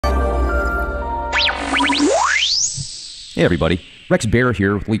Hey everybody, Rex Bear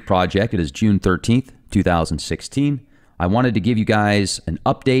here with Leak Project. It is June 13th, 2016. I wanted to give you guys an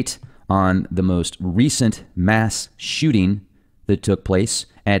update on the most recent mass shooting that took place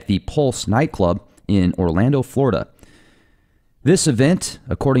at the Pulse Nightclub in Orlando, Florida. This event,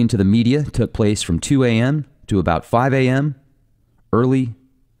 according to the media, took place from 2 a.m. to about 5 a.m. early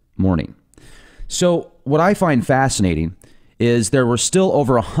morning. So what I find fascinating is there were still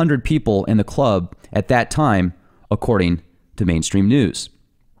over 100 people in the club at that time, according to mainstream news.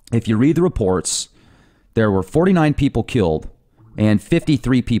 If you read the reports, there were 49 people killed and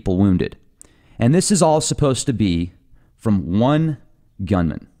 53 people wounded. And this is all supposed to be from one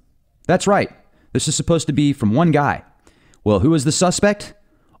gunman. That's right. This is supposed to be from one guy. Well, who is the suspect?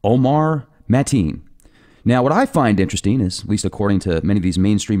 Omar Mateen. Now, what I find interesting is, at least according to many of these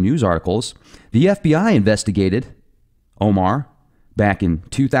mainstream news articles, the FBI investigated Omar back in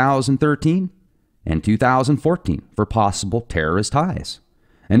 2013 and 2014 for possible terrorist ties.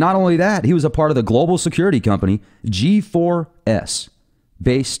 And not only that, he was a part of the global security company G4S,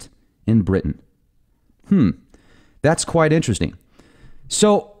 based in Britain. That's quite interesting.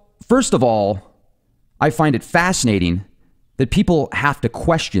 So, first of all, I find it fascinating that people have to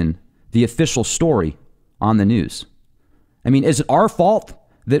question the official story on the news. I mean, is it our fault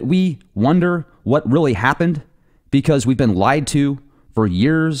that we wonder what really happened because we've been lied to for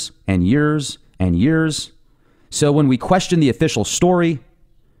years and years and years? So when we question the official story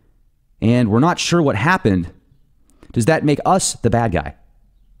and we're not sure what happened, does that make us the bad guy?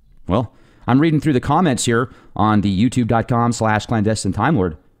 Well, I'm reading through the comments here on the youtube.com/clandestine Time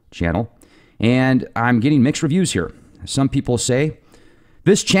Lord channel, and I'm getting mixed reviews here. Some people say,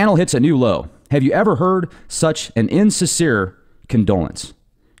 this channel hits a new low. Have you ever heard such an insincere condolence?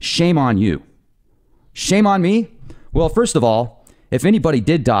 Shame on you. Shame on me? Well, first of all, if anybody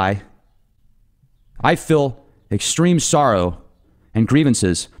did die, I feel extreme sorrow and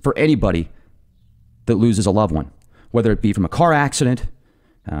grievances for anybody that loses a loved one, whether it be from a car accident,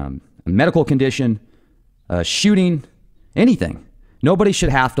 a medical condition, a shooting, anything. Nobody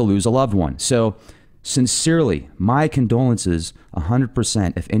should have to lose a loved one. So sincerely, my condolences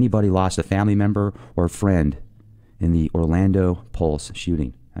 100% if anybody lost a family member or friend in the Orlando Pulse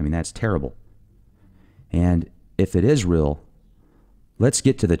shooting. I mean, that's terrible. And if it is real, let's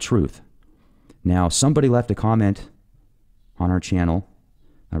get to the truth. Now, somebody left a comment on our channel.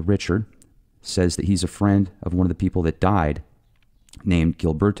 Richard says that he's a friend of one of the people that died, named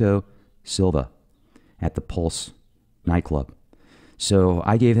Gilberto Silva, at the Pulse nightclub. So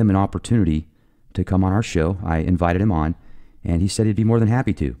I gave him an opportunity to come on our show. I invited him on, and he said he'd be more than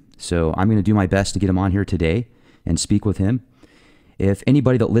happy to. So I'm going to do my best to get him on here today and speak with him. If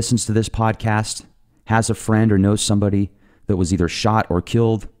anybody that listens to this podcast has a friend or knows somebody that was either shot or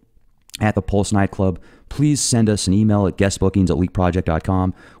killed at the Pulse nightclub, please send us an email at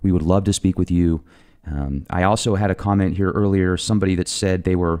guestbookings@leakproject.com. We would love to speak with you. I also had a comment here earlier, somebody that said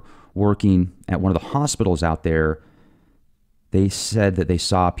they were working at one of the hospitals out there. They said that they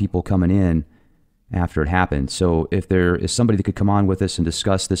saw people coming in after it happened. So if there is somebody that could come on with us and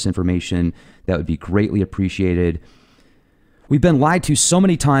discuss this information, that would be greatly appreciated. We've been lied to so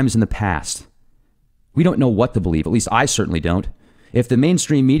many times in the past. We don't know what to believe. At least I certainly don't. If the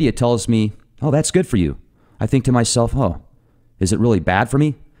mainstream media tells me, oh, that's good for you, I think to myself, oh, is it really bad for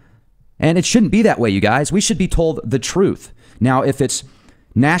me? And it shouldn't be that way, you guys. We should be told the truth. Now, if it's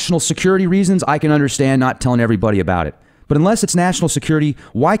national security reasons, I can understand not telling everybody about it. But unless it's national security,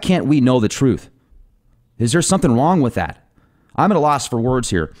 why can't we know the truth? Is there something wrong with that? I'm at a loss for words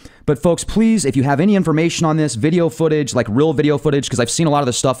here. But folks, please, if you have any information on this, video footage, like real video footage, because I've seen a lot of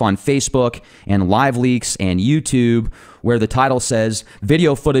this stuff on Facebook and Live Leaks and YouTube, where the title says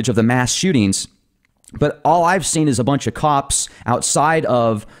video footage of the mass shootings. But all I've seen is a bunch of cops outside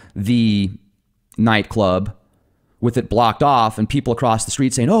of the nightclub with it blocked off and people across the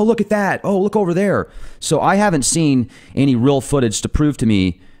street saying, oh, look at that. Oh, look over there. So I haven't seen any real footage to prove to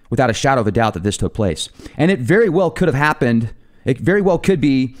me without a shadow of a doubt that this took place. And it very well could have happened. It very well could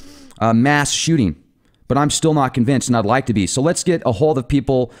be a mass shooting, but I'm still not convinced, and I'd like to be. So let's get a hold of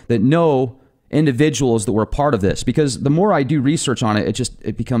people that know individuals that were a part of this, because the more I do research on it,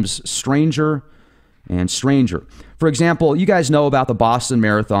 it becomes stranger and stranger. For example, you guys know about the Boston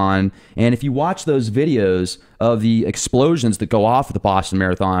Marathon, and if you watch those videos of the explosions that go off at the Boston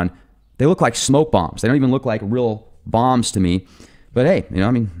Marathon, they look like smoke bombs. They don't even look like real bombs to me. But hey, you know,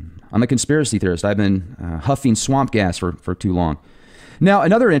 I mean, I'm a conspiracy theorist. I've been huffing swamp gas for too long. Now,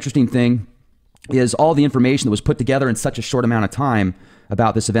 another interesting thing is all the information that was put together in such a short amount of time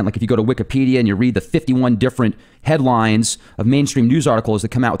about this event. Like if you go to Wikipedia and you read the 51 different headlines of mainstream news articles that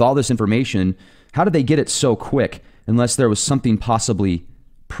come out with all this information, how did they get it so quick? unless there was something possibly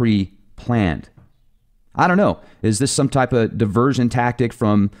pre-planned. I don't know. Is this some type of diversion tactic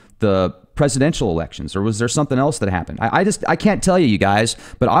from the presidential elections, or was there something else that happened? I can't tell you, you guys,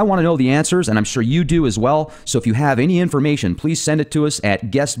 but I want to know the answers, and I'm sure you do as well. So if you have any information, please send it to us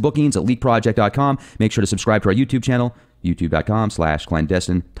at guestbookings@leakproject.com. Make sure to subscribe to our YouTube channel,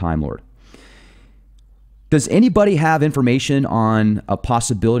 youtube.com/clandestine Time Lord. Does anybody have information on a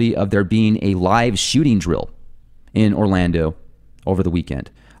possibility of there being a live shooting drill in Orlando over the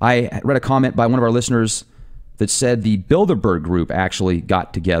weekend? I read a comment by one of our listeners that said the Bilderberg group actually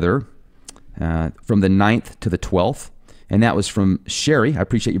got together from the 9th to the 12th, and that was from Sherry. I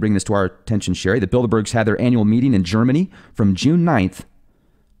appreciate you bringing this to our attention, Sherry. The Bilderbergs had their annual meeting in Germany from June 9th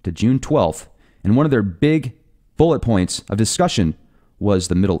to June 12th, and one of their big bullet points of discussion was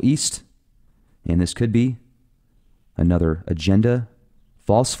the Middle East, and this could be another agenda,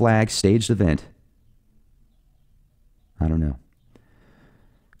 false flag, staged event. I don't know.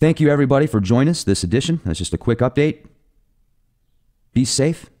 Thank you, everybody, for joining us this edition. That's just a quick update. Be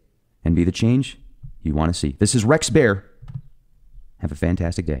safe and be the change you want to see. This is Rex Bear. Have a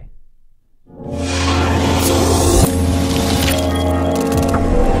fantastic day.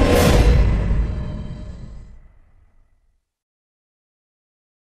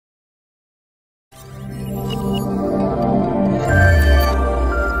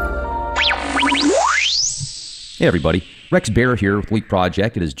 Hey everybody, Rex Bear here with Leak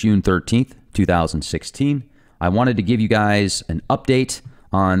Project. It is June 13th, 2016. I wanted to give you guys an update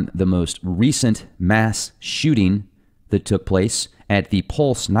on the most recent mass shooting that took place at the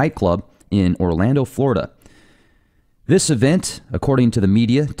Pulse Nightclub in Orlando, Florida. This event, according to the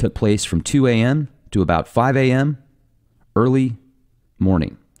media, took place from 2 a.m. to about 5 a.m. early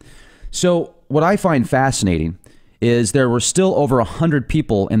morning. So what I find fascinating is there were still over 100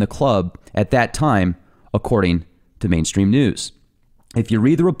 people in the club at that time, according to mainstream news. If you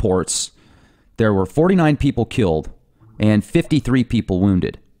read the reports, there were 49 people killed and 53 people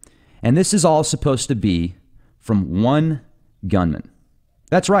wounded. And this is all supposed to be from one gunman.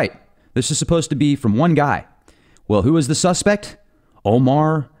 That's right. This is supposed to be from one guy. Well, who is the suspect?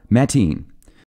 Omar Mateen.